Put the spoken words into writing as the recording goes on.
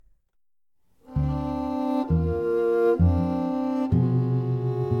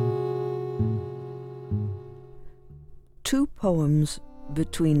poems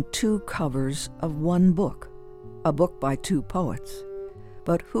between two covers of one book, a book by two poets.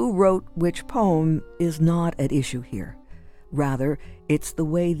 But who wrote which poem is not at issue here. Rather, it's the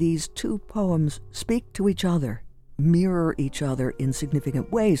way these two poems speak to each other, mirror each other in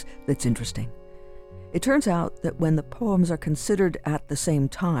significant ways that's interesting. It turns out that when the poems are considered at the same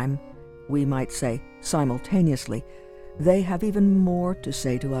time, we might say simultaneously, they have even more to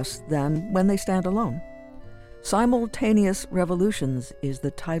say to us than when they stand alone. Simultaneous Revolutions is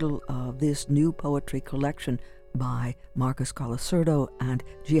the title of this new poetry collection by Marcus Colasurdo and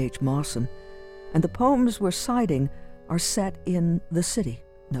G.H. Mawson, and the poems we're citing are set in the city,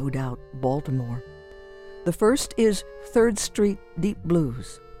 no doubt Baltimore. The first is 3rd Street Deep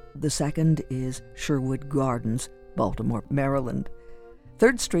Blues. The second is Sherwood Gardens, Baltimore, Maryland.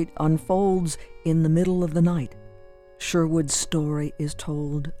 3rd Street unfolds in the middle of the night. Sherwood's story is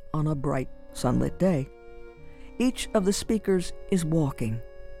told on a bright, sunlit day. Each of the speakers is walking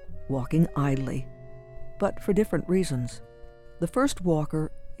idly, but for different reasons. The first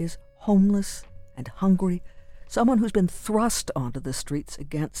walker is homeless and hungry, someone who's been thrust onto the streets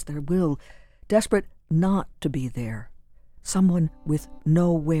against their will, desperate not to be there, someone with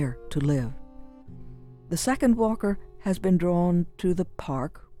nowhere to live. The second walker has been drawn to the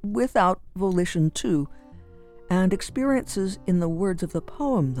park without volition too, and experiences, in the words of the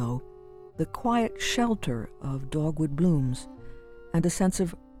poem though, the quiet shelter of dogwood blooms and a sense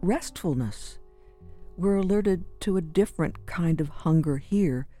of restfulness. We're alerted to a different kind of hunger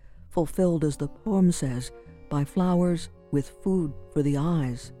here, fulfilled, as the poem says, by flowers with food for the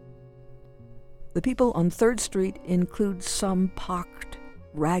eyes. The people on 3rd Street include some pocked,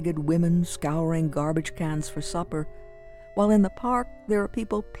 ragged women scouring garbage cans for supper, while in the park there are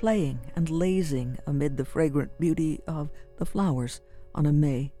people playing and lazing amid the fragrant beauty of the flowers on a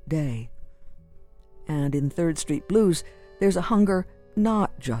May day. And in 3rd Street Blues, there's a hunger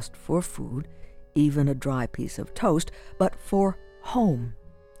not just for food, even a dry piece of toast, but for home,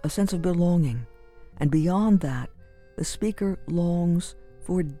 a sense of belonging. And beyond that, the speaker longs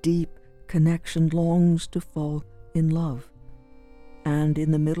for deep connection, longs to fall in love. And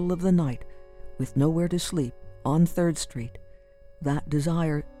in the middle of the night, with nowhere to sleep, on 3rd Street, that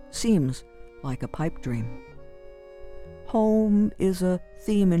desire seems like a pipe dream. Home is a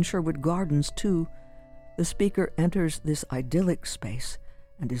theme in Sherwood Gardens, too. The speaker enters this idyllic space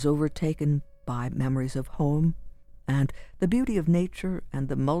and is overtaken by memories of home and the beauty of nature and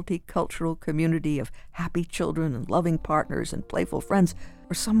the multicultural community of happy children and loving partners and playful friends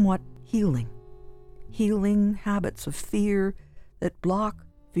are somewhat healing habits of fear that block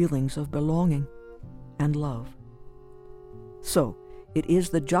feelings of belonging and love. So, it is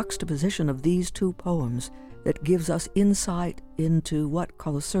the juxtaposition of these two poems that gives us insight into what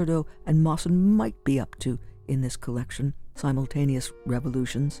Colasurdo and Mawson might be up to in this collection, Simultaneous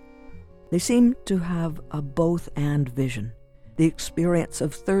Revolutions. They seem to have a both-and vision. The experience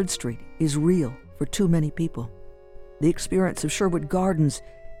of 3rd Street is real for too many people. The experience of Sherwood Gardens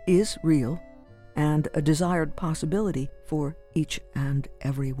is real and a desired possibility for each and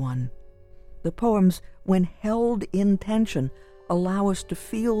every one. The poems, when held in tension, allow us to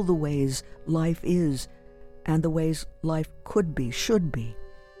feel the ways life is and the ways life could be, should be,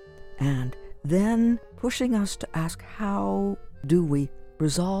 and then pushing us to ask, how do we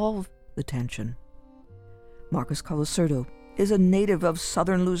resolve the tension? Marcus Colasurdo is a native of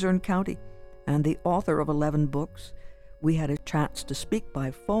southern Luzerne County and the author of 11 books. We had a chance to speak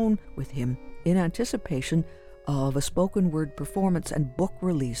by phone with him in anticipation of a spoken word performance and book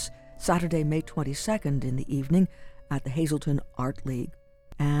release Saturday, May 22nd in the evening at the Hazleton Art League.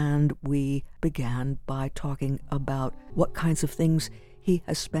 And we began by talking about what kinds of things he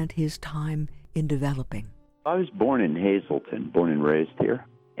has spent his time in developing. I was born in Hazleton, born and raised here,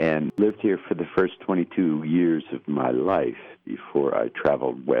 and lived here for the first 22 years of my life before I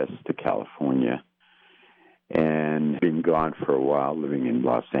traveled west to California. And been gone for a while, living in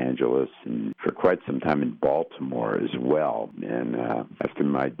Los Angeles and for quite some time in Baltimore as well. And after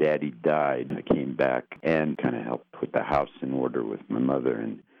my daddy died, I came back and kind of helped put the house in order with my mother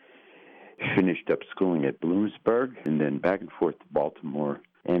and finished up schooling at Bloomsburg and then back and forth to Baltimore.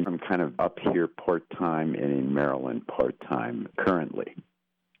 And I'm kind of up here part-time and in Maryland part-time currently.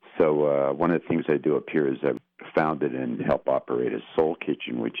 So one of the things I do up here is I've founded and help operate a Soul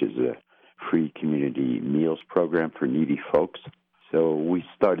Kitchen, which is a free community meals program for needy folks. So we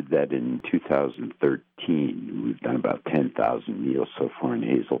started that in 2013. We've done about 10,000 meals so far in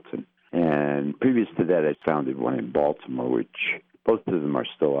Hazleton. And previous to that, I founded one in Baltimore, which both of them are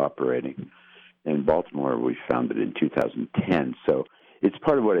still operating. In Baltimore, we founded in 2010. So it's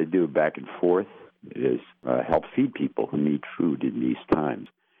part of what I do back and forth. is help feed people who need food in these times.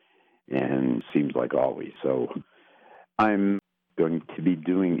 And seems like always. So I'm going to be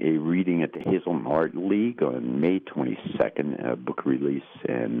doing a reading at the Hazelton Art League on May 22nd, a book release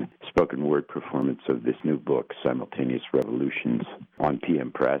and spoken word performance of this new book, Simultaneous Revolutions, on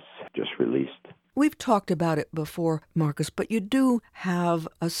PM Press, just released. We've talked about it before, Marcus, but you do have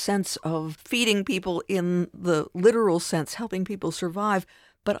a sense of feeding people in the literal sense, helping people survive.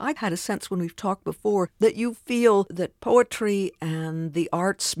 But I've had a sense when we've talked before that you feel that poetry and the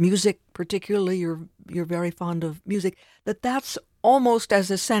arts, music particularly, you're very fond of music, that's almost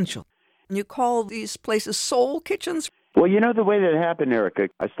as essential. And you call these places soul kitchens? Well, you know the way that happened, Erica,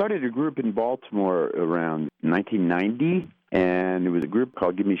 I started a group in Baltimore around 1990, and it was a group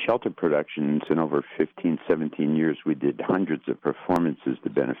called Give Me Shelter Productions, and over 15, 17 years we did hundreds of performances to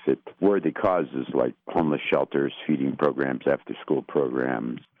benefit worthy causes like homeless shelters, feeding programs, after-school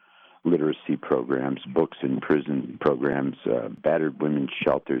programs, literacy programs, books in prison programs, battered women's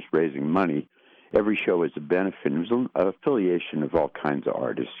shelters, raising money. Every show was a benefit. It was an affiliation of all kinds of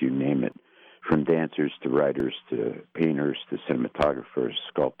artists, you name it, from dancers to writers to painters to cinematographers,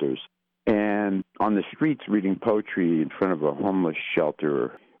 sculptors. And on the streets reading poetry in front of a homeless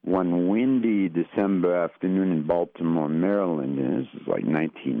shelter one windy December afternoon in Baltimore, Maryland, and this is like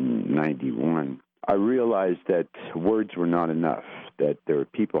 1991, I realized that words were not enough, that there were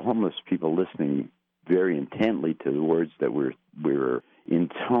people, homeless people, listening very intently to the words that we were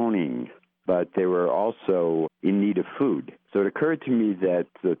intoning, but they were also in need of food. So it occurred to me that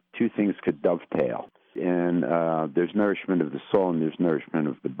the two things could dovetail. And there's nourishment of the soul and there's nourishment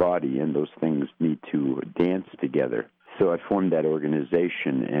of the body, and those things need to dance together. So I formed that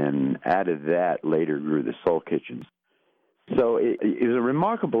organization, and out of that later grew the Soul Kitchens. So it was a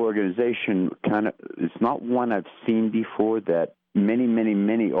remarkable organization. It's not one I've seen before, that many, many,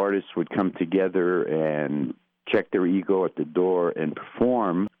 many artists would come together and check their ego at the door and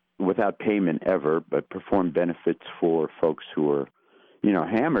perform without payment ever, but perform benefits for folks who are,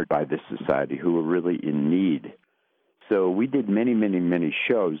 hammered by this society, who are really in need. So we did many, many, many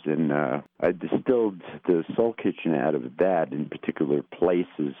shows, and I distilled the Soul Kitchen out of that, in particular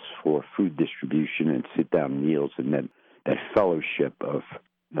places for food distribution and sit-down meals, and that fellowship of,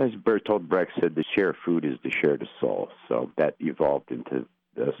 as Bertolt Brecht said, the share of food is the share of the soul. So that evolved into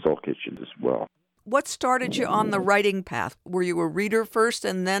the Soul Kitchen as well. What started you on the writing path? Were you a reader first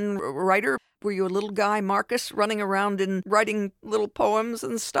and then a writer? Were you a little guy, Marcus, running around and writing little poems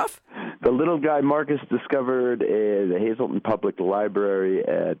and stuff? The little guy Marcus discovered the Hazelton Public Library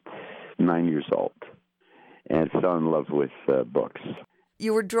at 9 years old and fell in love with books.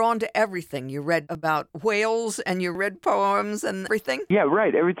 You were drawn to everything. You read about whales and you read poems and everything? Yeah,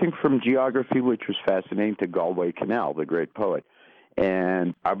 right. Everything from geography, which was fascinating, to Galway Kinnell, the great poet.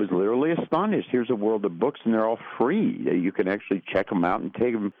 And I was literally astonished. Here's a world of books, and they're all free. You can actually check them out and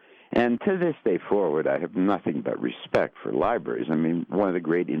take them. And to this day forward, I have nothing but respect for libraries. I mean, one of the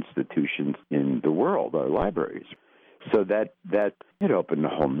great institutions in the world are libraries. So that it opened a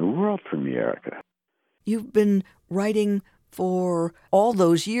whole new world for me, Erica. You've been writing for all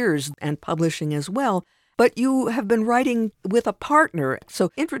those years and publishing as well, but you have been writing with a partner. So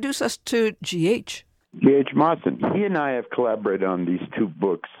introduce us to G.H. G.H. Mawson. He and I have collaborated on these two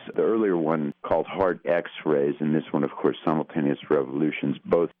books, the earlier one called Heart X-Rays, and this one, of course, Simultaneous Revolutions,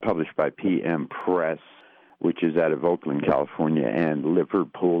 both published by PM Press, which is out of Oakland, California, and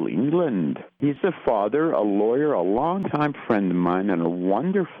Liverpool, England. He's a father, a lawyer, a longtime friend of mine, and a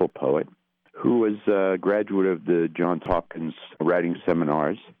wonderful poet who was a graduate of the Johns Hopkins writing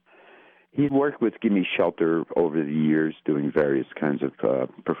seminars. He worked with Give Me Shelter over the years, doing various kinds of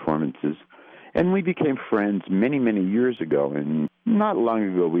performances. And we became friends many, many years ago. And not long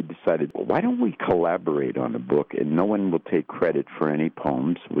ago, we decided, well, why don't we collaborate on a book, and no one will take credit for any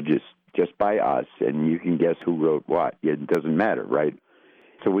poems. We'll just by us, and you can guess who wrote what. It doesn't matter, right?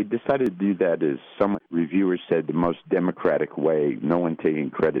 So we decided to do that, as some reviewers said, the most democratic way, no one taking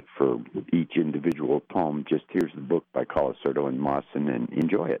credit for each individual poem. Just here's the book by Colasurdo and Mawson, and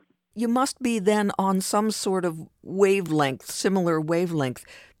enjoy it. You must be then on some sort of wavelength, similar wavelength.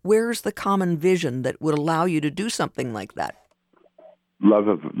 Where's the common vision that would allow you to do something like that? Love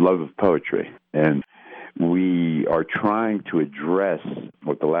of poetry. And we are trying to address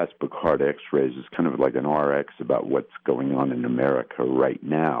what the last book, Heart X-Rays, is kind of like an RX about what's going on in America right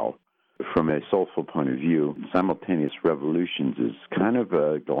now. From a soulful point of view, Simultaneous Revolutions is kind of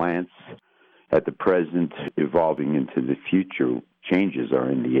a glance at the present evolving into the future. Changes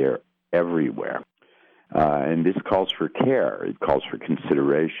are in the air everywhere. And this calls for care. It calls for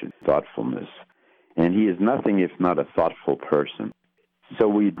consideration, thoughtfulness. And he is nothing if not a thoughtful person. So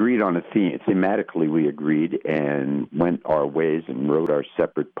we agreed on a theme. Thematically, we agreed and went our ways and wrote our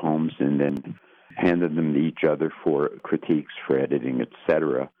separate poems and then handed them to each other for critiques, for editing,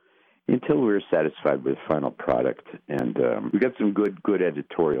 etc., until we were satisfied with the final product. And we got some good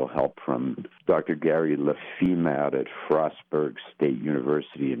editorial help from Dr. Gary Lafime out at Frostburg State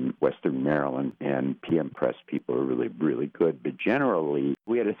University in Western Maryland, and PM Press people are really, really good. But generally,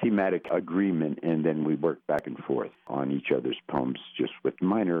 we had a thematic agreement, and then we worked back and forth on each other's poems just with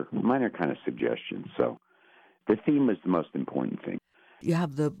minor kind of suggestions. So the theme was the most important thing. You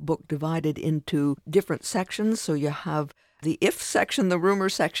have the book divided into different sections, so you have the if section, the rumor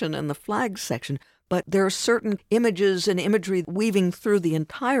section, and the flags section. But there are certain images and imagery weaving through the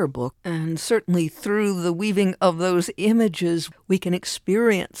entire book, and certainly through the weaving of those images, we can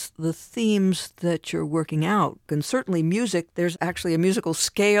experience the themes that you're working out. And certainly music, there's actually a musical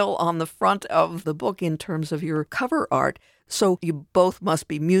scale on the front of the book in terms of your cover art. So you both must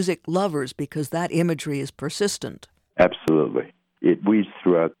be music lovers because that imagery is persistent. Absolutely. It weaves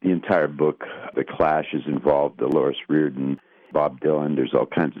throughout the entire book. The Clash is involved, Dolores Reardon, Bob Dylan. There's all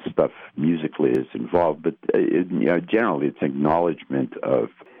kinds of stuff musically is involved, but generally it's acknowledgement of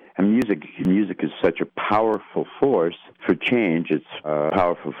and music. Music is such a powerful force for change. It's a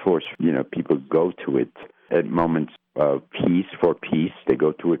powerful force. People go to it at moments of peace for peace. They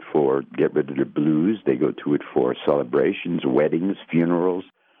go to it for get rid of the blues. They go to it for celebrations, weddings, funerals.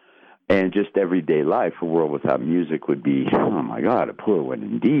 And just everyday life. A world without music would be, oh my God, a poor one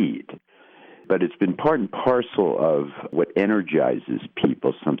indeed. But it's been part and parcel of what energizes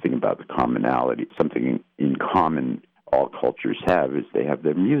people, something about the commonality, something in common all cultures have, is they have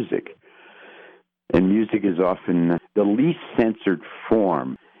their music. And music is often the least censored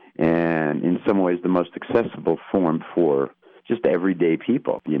form, and in some ways the most accessible form for just everyday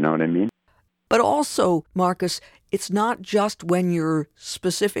people. You know what I mean? But also, Marcus, it's not just when you're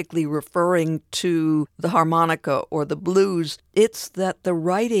specifically referring to the harmonica or the blues, it's that the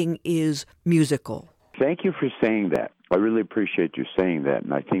writing is musical. Thank you for saying that. I really appreciate you saying that,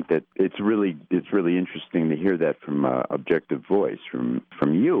 and I think that it's really interesting to hear that from an objective voice, from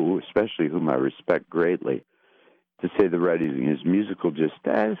you, especially, whom I respect greatly. To say the writing is musical just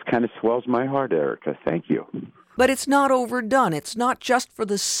kind of swells my heart, Erica. Thank you. But it's not overdone. It's not just for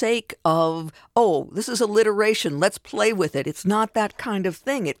the sake of, this is alliteration, let's play with it. It's not that kind of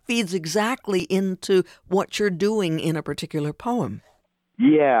thing. It feeds exactly into what you're doing in a particular poem.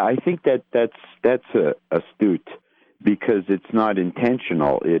 Yeah, I think that's astute, because it's not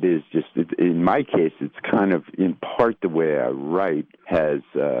intentional. It is just, in my case, it's kind of, in part, the way I write has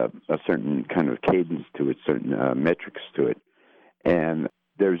a certain kind of cadence to it, certain metrics to it. And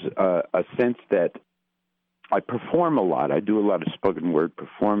there's a sense that I perform a lot. I do a lot of spoken word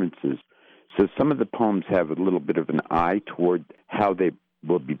performances. So some of the poems have a little bit of an eye toward how they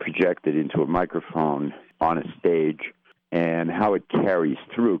will be projected into a microphone on a stage and how it carries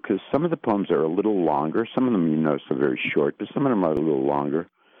through. Because some of the poems are a little longer. Some of them, are very short, but some of them are a little longer.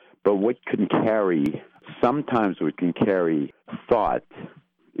 But sometimes what can carry thought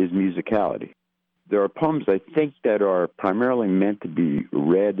is musicality. There are poems, I think, that are primarily meant to be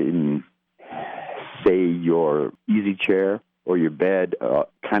read in, say, your easy chair or your bed,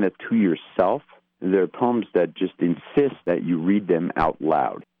 kind of to yourself. There are poems that just insist that you read them out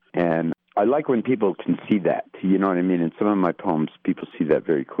loud. And I like when people can see that, you know what I mean? In some of my poems, people see that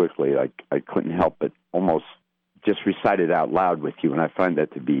very quickly. I couldn't help but almost just recite it out loud with you, and I find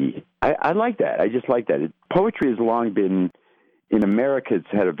that to be, I like that. I just like that. Poetry has long been, in America, it's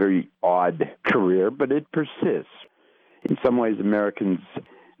had a very odd career, but it persists. In some ways,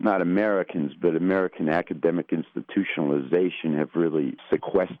 not Americans, but American academic institutionalization have really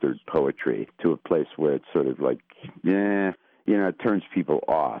sequestered poetry to a place where it's sort of like, it turns people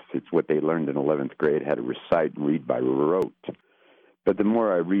off. It's what they learned in 11th grade, how to recite and read by rote. But the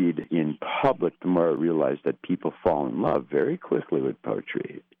more I read in public, the more I realize that people fall in love very quickly with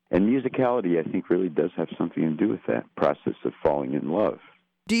poetry. And musicality, I think, really does have something to do with that process of falling in love.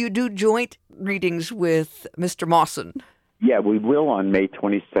 Do you do joint readings with Mr. Mawson? Yeah, we will. On May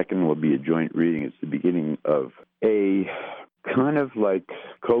 22nd will be a joint reading. It's the beginning of a kind of like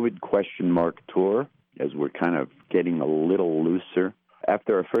COVID ? Tour, as we're kind of getting a little looser.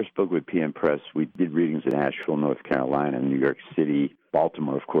 After our first book with PM Press, we did readings in Asheville, North Carolina, New York City,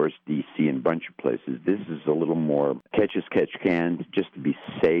 Baltimore, of course, D.C., and a bunch of places. This is a little more catch as catch can, just to be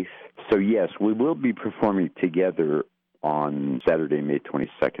safe. So, yes, we will be performing together on Saturday, May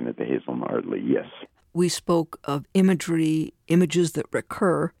 22nd at the Hazel Ardley, yes. We spoke of imagery, images that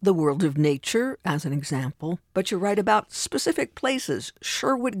recur, the world of nature as an example. But you write about specific places,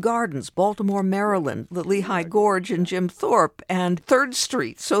 Sherwood Gardens, Baltimore, Maryland, the Lehigh Gorge and Jim Thorpe, and 3rd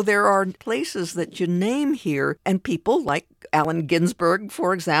Street. So there are places that you name here, and people like Allen Ginsberg,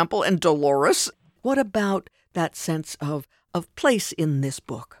 for example, and Dolores. What about that sense of place in this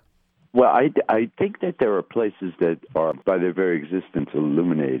book? Well, I think that there are places that are, by their very existence,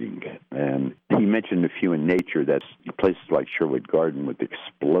 illuminating. And he mentioned a few in nature. That's places like Sherwood Garden with the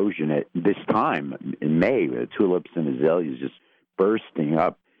explosion at this time in May, the tulips and azaleas just bursting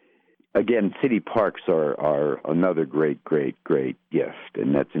up. Again, city parks are another great gift,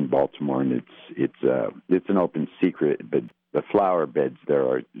 and that's in Baltimore, and it's an open secret. But the flower beds there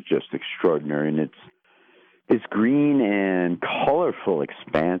are just extraordinary, and it's this green and colorful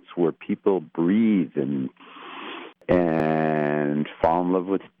expanse where people breathe and fall in love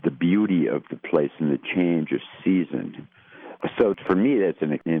with the beauty of the place and the change of season. So for me, that's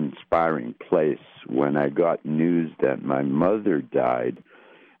an inspiring place. When I got news that my mother died,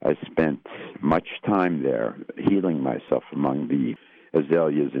 I spent much time there healing myself among the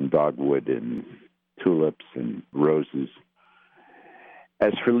azaleas and dogwood and tulips and roses.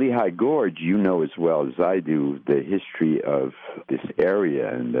 As for Lehigh Gorge, you know as well as I do the history of this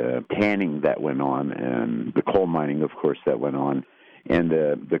area and the tanning that went on and the coal mining, of course, that went on, and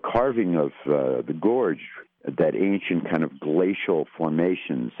the carving of the gorge, that ancient kind of glacial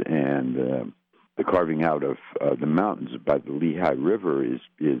formations, and the carving out of the mountains by the Lehigh River is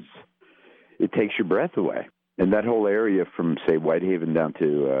it takes your breath away. And that whole area from, say, Whitehaven down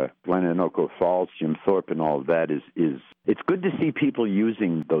to Glenanoco Falls, Jim Thorpe, and all of that is it's good to see people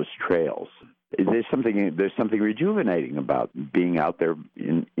using those trails. There's something rejuvenating about being out there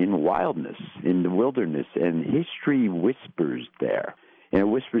in wildness, in the wilderness, and history whispers there. And it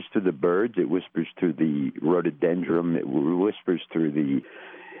whispers through the birds, it whispers through the rhododendron, it whispers through the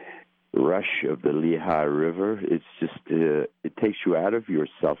rush of the Lehigh River. It's just, it takes you out of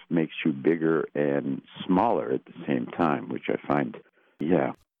yourself, makes you bigger and smaller at the same time, which I find,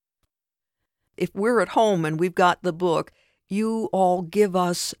 yeah. If we're at home and we've got the book, you all give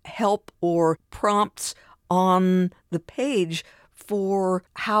us help or prompts on the page for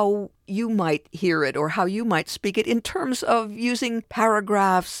how you might hear it or how you might speak it in terms of using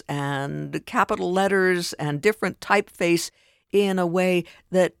paragraphs and capital letters and different typeface in a way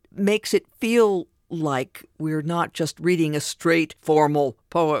that makes it feel like we're not just reading a straight, formal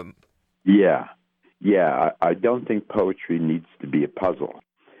poem. Yeah. I don't think poetry needs to be a puzzle.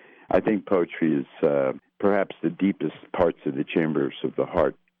 I think poetry is perhaps the deepest parts of the chambers of the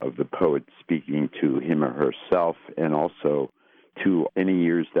heart of the poet, speaking to him or herself and also to any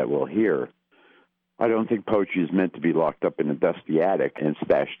ears that will hear. I don't think poetry is meant to be locked up in a dusty attic and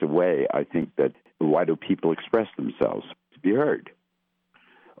stashed away. I think that why do people express themselves? To be heard,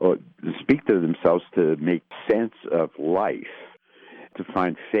 or to speak to themselves, to make sense of life, to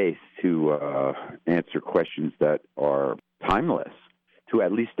find faith, to answer questions that are timeless, to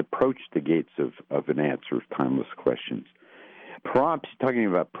at least approach the gates of an answer of timeless questions. Prompts, talking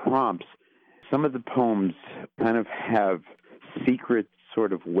about prompts, some of the poems kind of have secret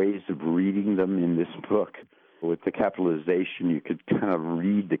sort of ways of reading them in this book. With the capitalization, you could kind of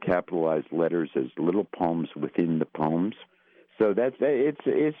read the capitalized letters as little poems within the poems. So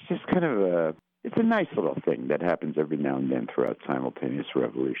it's just kind of it's a nice little thing that happens every now and then throughout simultaneous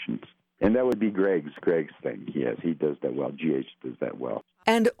revolutions. And that would be Greg's thing. Yes, he does that well. GH does that well.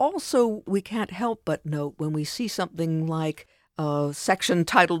 And also, we can't help but note when we see something like a section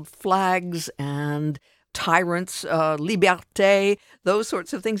titled Flags and Tyrants, Liberté, those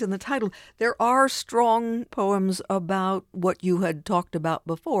sorts of things in the title, there are strong poems about what you had talked about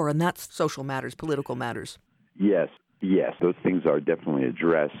before, and that's social matters, political matters. Yes, those things are definitely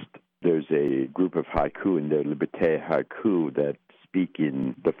addressed. There's a group of haiku in there, Liberté haiku, that speak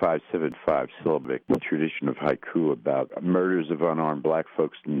in the 575 syllabic tradition of haiku about murders of unarmed black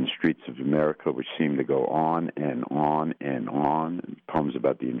folks in the streets of America, which seem to go on and on and on. Poems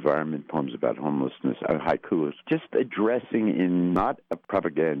about the environment, poems about homelessness. Haiku is just addressing in not a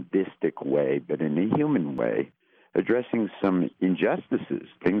propagandistic way, but in a human way, addressing some injustices,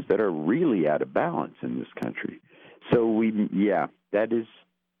 things that are really out of balance in this country. So that is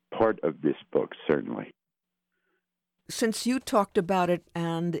part of this book, certainly. Since you talked about it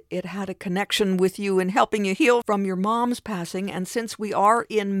and it had a connection with you in helping you heal from your mom's passing, and since we are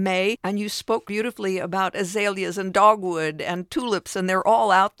in May and you spoke beautifully about azaleas and dogwood and tulips and they're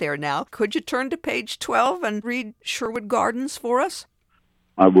all out there now, could you turn to page 12 and read Sherwood Gardens for us?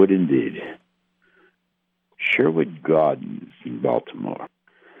 I would indeed. Sherwood Gardens in Baltimore.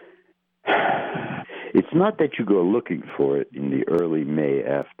 It's not that you go looking for it in the early May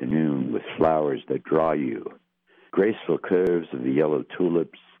afternoon with flowers that draw you, graceful curves of the yellow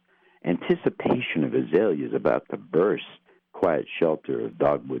tulips, anticipation of azaleas about to burst, quiet shelter of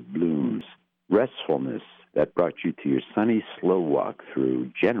dogwood blooms, restfulness that brought you to your sunny slow walk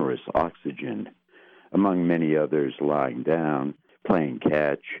through generous oxygen, among many others lying down, playing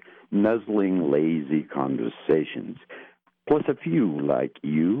catch, nuzzling lazy conversations, plus a few like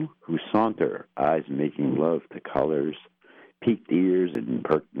you who saunter, eyes making love to colors, peaked ears and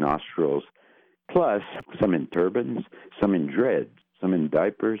perked nostrils, plus some in turbans, some in dreads, some in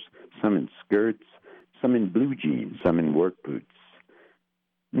diapers, some in skirts, some in blue jeans, some in work boots.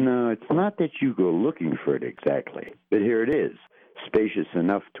 No, it's not that you go looking for it exactly, but here it is, spacious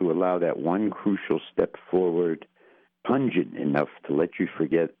enough to allow that one crucial step forward, pungent enough to let you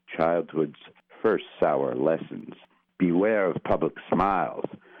forget childhood's first sour lessons. Beware of public smiles.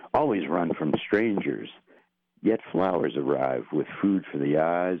 Always run from strangers. Yet flowers arrive with food for the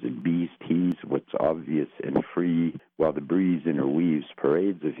eyes and bees tease what's obvious and free, while the breeze interweaves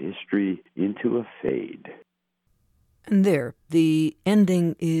parades of history into a fade. And there, the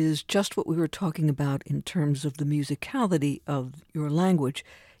ending is just what we were talking about in terms of the musicality of your language.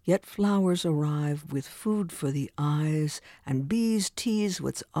 Yet flowers arrive with food for the eyes, and bees tease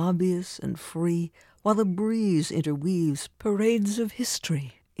what's obvious and free, while the breeze interweaves parades of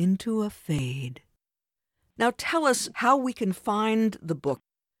history into a fade. Now tell us how we can find the book.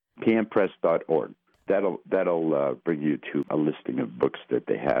 pmpress.org. That'll bring you to a listing of books that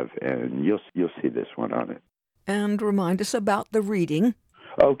they have, and you'll see this one on it. And remind us about the reading.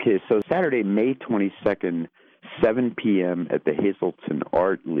 Okay, so Saturday, May 22nd, 7 p.m. at the Hazleton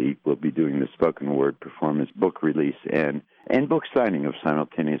Art League, we'll be doing the spoken word performance, book release, and book signing of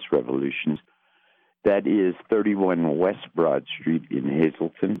Simultaneous Revolutions. That is 31 West Broad Street in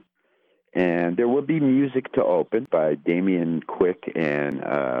Hazleton. And there will be music to open by Damien Quick and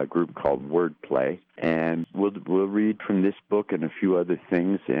a group called Wordplay. And we'll read from this book and a few other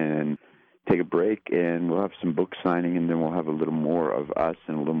things and take a break, and we'll have some book signing, and then we'll have a little more of us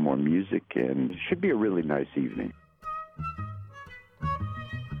and a little more music, and it should be a really nice evening.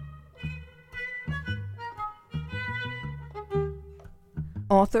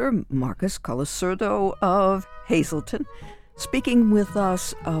 Author Marcus Colasurdo of Hazleton, speaking with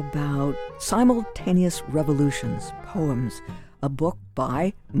us about Simultaneous Revolutions, Poems, a book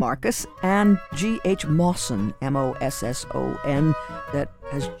by Marcus and G.H. Mawson, M-O-S-S-O-N, that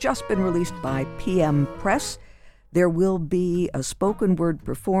has just been released by PM Press. There will be a spoken word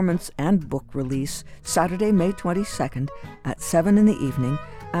performance and book release Saturday, May 22nd at 7 in the evening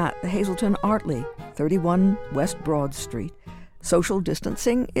at the Hazleton Art League, 31 West Broad Street. Social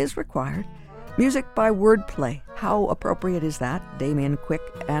distancing is required. Music by Wordplay. How appropriate is that? Damien Quick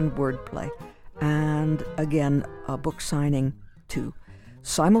and Wordplay. And again, a book signing too.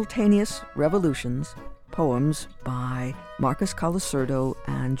 Simultaneous Revolutions, Poems by Marcus Colasurdo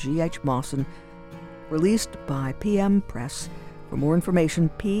and G.H. Mawson, released by PM Press. For more information,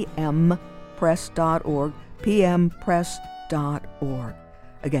 pmpress.org, pmpress.org.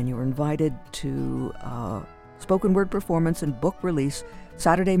 Again, you're invited to spoken word performance and book release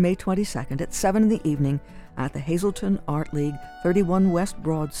Saturday, May 22nd at 7 in the evening at the Hazleton Art League, 31 West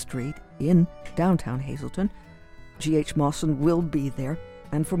Broad Street in downtown Hazleton. G.H. Mawson will be there.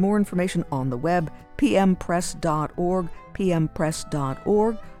 And for more information on the web, pmpress.org,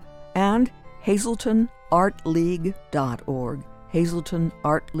 pmpress.org, and hazeltonartleague.org,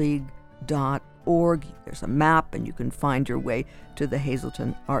 hazeltonartleague.org. There's a map, and you can find your way to the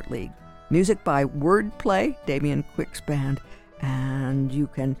Hazleton Art League. Music by Wordplay, Damien Quick's band, and you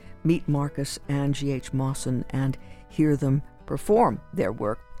can meet Marcus and G.H. Mawson and hear them perform their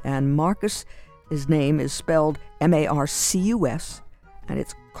work. And Marcus, his name is spelled M-A-R-C-U-S, and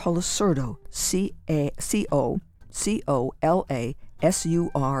it's Colasurdo,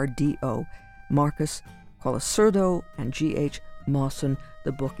 C-O-L-A-S-U-R-D-O. Marcus Colasurdo and G.H. Mawson.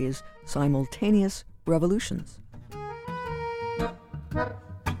 The book is Simultaneous Revolutions.